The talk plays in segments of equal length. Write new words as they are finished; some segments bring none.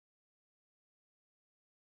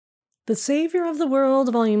The Saviour of the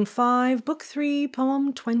World, Volume 5, Book 3,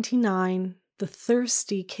 Poem 29. The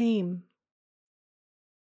Thirsty Came.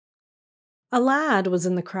 A lad was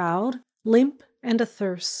in the crowd, limp and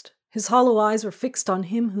athirst. His hollow eyes were fixed on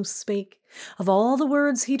him who spake. Of all the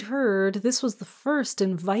words he'd heard, this was the first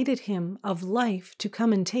invited him of life to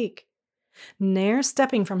come and take. Ne'er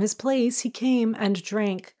stepping from his place, he came and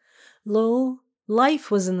drank. Lo, life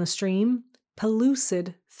was in the stream,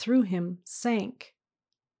 pellucid through him sank.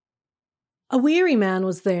 A weary man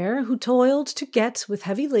was there, who toiled to get, with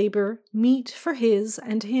heavy labour, meat for his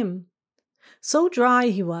and him. So dry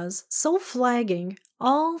he was, so flagging,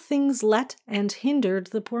 all things let and hindered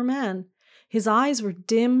the poor man. His eyes were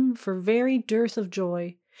dim for very dearth of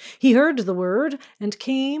joy. He heard the word, and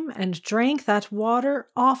came and drank that water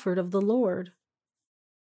offered of the Lord.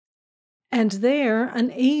 And there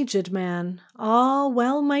an aged man, ah,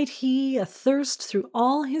 well might he, athirst through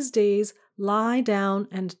all his days, lie down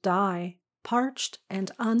and die, parched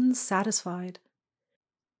and unsatisfied.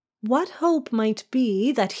 What hope might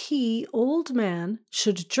be that he, old man,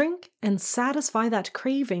 should drink and satisfy that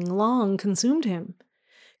craving long consumed him?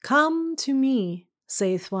 Come to me,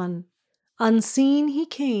 saith one. Unseen he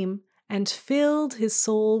came, and filled his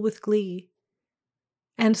soul with glee.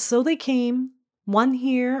 And so they came, one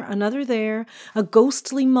here, another there, a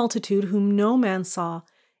ghostly multitude whom no man saw.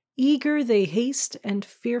 Eager they haste and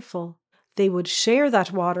fearful. They would share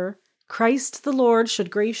that water Christ the Lord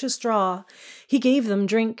should gracious draw. He gave them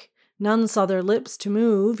drink. None saw their lips to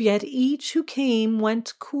move, yet each who came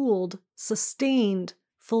went cooled, sustained,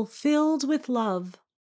 fulfilled with love.